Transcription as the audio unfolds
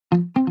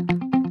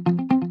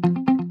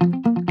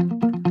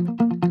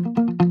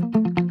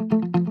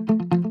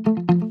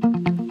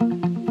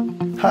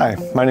Hi,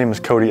 my name is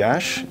Cody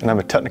Ash, and I'm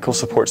a technical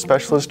support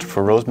specialist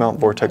for Rosemount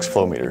Vortex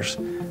Flow Meters.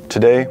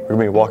 Today, we're going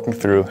to be walking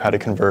through how to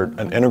convert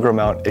an integral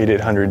mount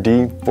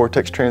 8800D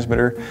Vortex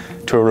transmitter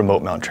to a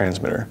remote mount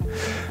transmitter.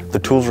 The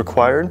tools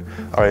required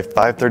are a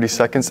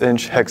 5/32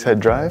 inch hex head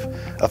drive,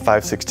 a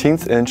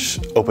 5/16 inch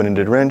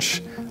open-ended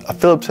wrench, a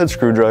Phillips head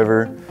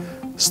screwdriver,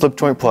 slip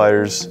joint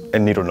pliers,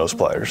 and needle nose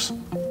pliers.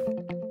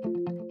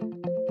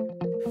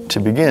 To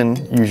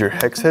begin, use your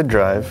hex head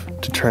drive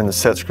to turn the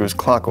set screws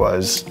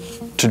clockwise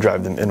to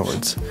drive them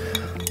inwards.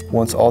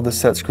 Once all the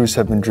set screws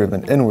have been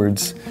driven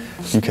inwards,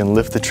 you can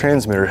lift the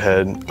transmitter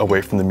head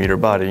away from the meter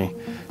body,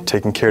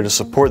 taking care to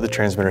support the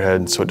transmitter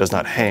head so it does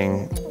not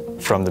hang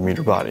from the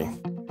meter body.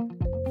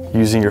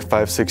 Using your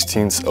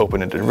 5/16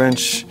 open-ended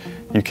wrench,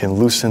 you can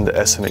loosen the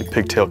SMA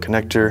pigtail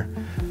connector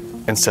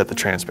and set the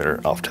transmitter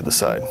off to the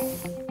side.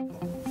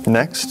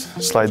 Next,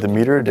 slide the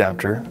meter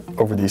adapter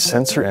over the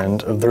sensor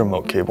end of the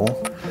remote cable,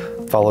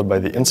 followed by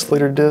the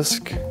insulator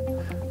disc,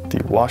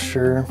 the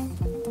washer,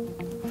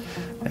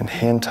 and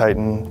hand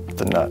tighten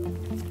the nut.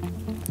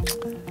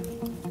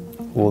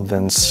 We'll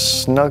then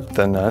snug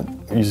the nut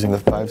using the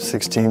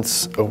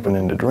 5/16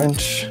 open-ended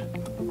wrench,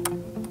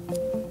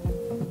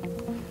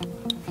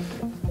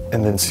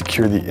 and then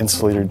secure the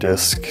insulator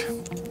disc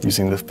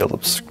using the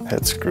Phillips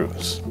head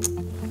screws.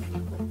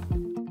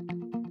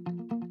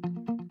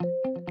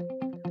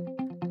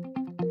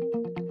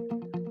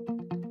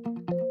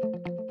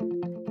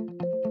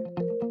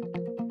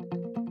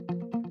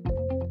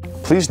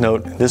 Please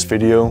note, in this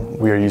video,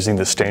 we are using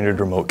the standard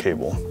remote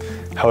cable.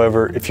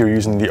 However, if you're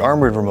using the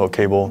armored remote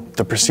cable,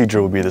 the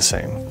procedure will be the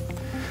same.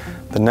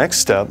 The next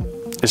step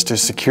is to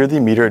secure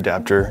the meter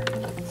adapter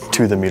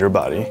to the meter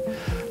body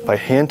by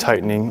hand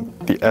tightening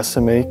the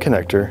SMA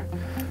connector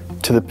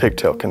to the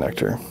pigtail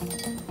connector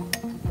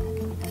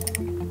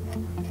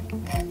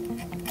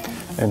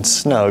and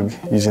snug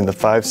using the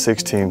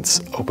 5/16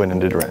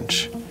 open-ended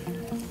wrench.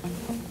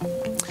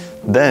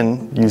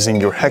 Then, using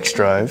your hex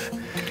drive,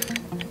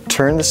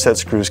 turn the set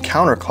screws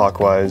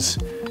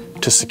counterclockwise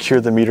to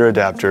secure the meter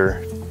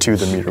adapter to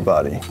the meter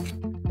body.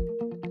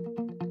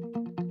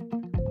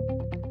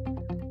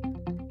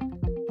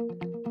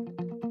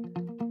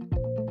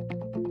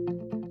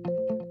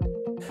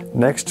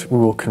 Next, we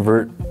will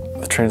convert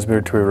the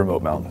transmitter to a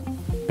remote mount.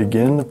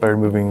 Begin by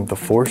removing the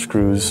 4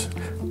 screws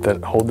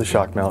that hold the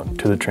shock mount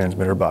to the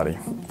transmitter body.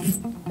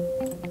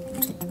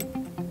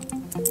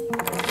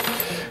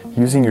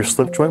 Using your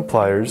slip joint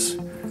pliers,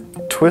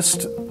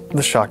 twist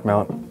the shock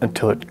mount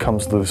until it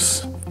comes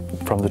loose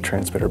from the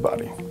transmitter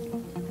body.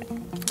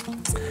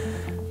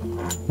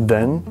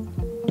 Then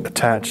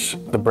attach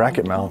the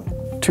bracket mount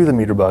to the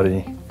meter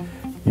body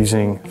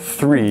using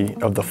 3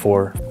 of the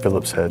 4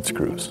 Phillips head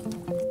screws.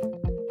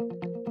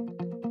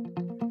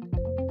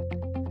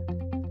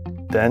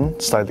 Then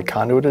slide the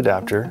conduit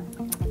adapter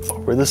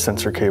over the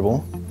sensor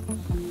cable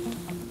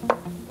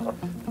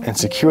and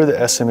secure the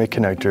SMA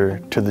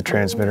connector to the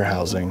transmitter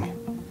housing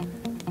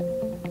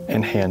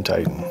and hand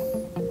tighten.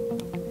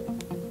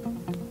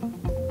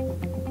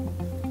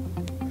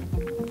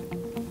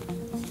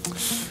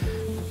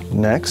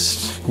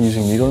 Next,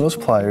 using needle nose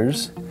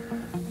pliers,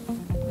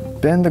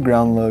 bend the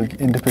ground lug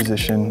into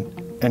position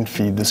and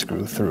feed the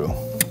screw through.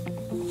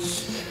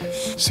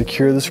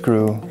 Secure the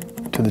screw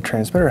to the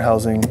transmitter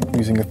housing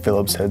using a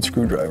Phillips head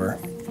screwdriver.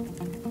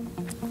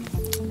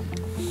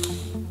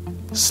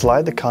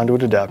 Slide the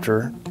conduit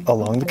adapter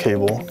along the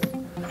cable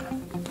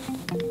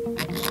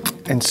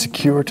and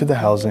secure to the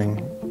housing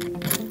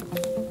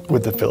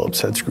with the Phillips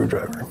head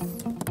screwdriver.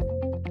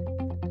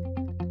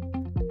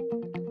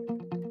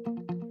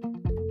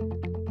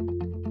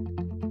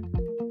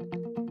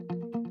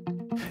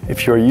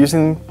 If you are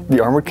using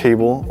the armored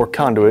cable or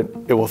conduit,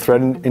 it will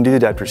thread into the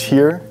adapters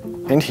here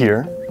and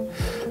here,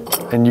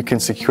 and you can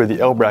secure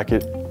the L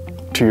bracket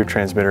to your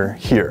transmitter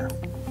here.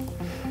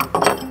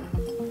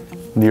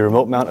 The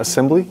remote mount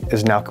assembly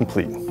is now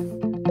complete.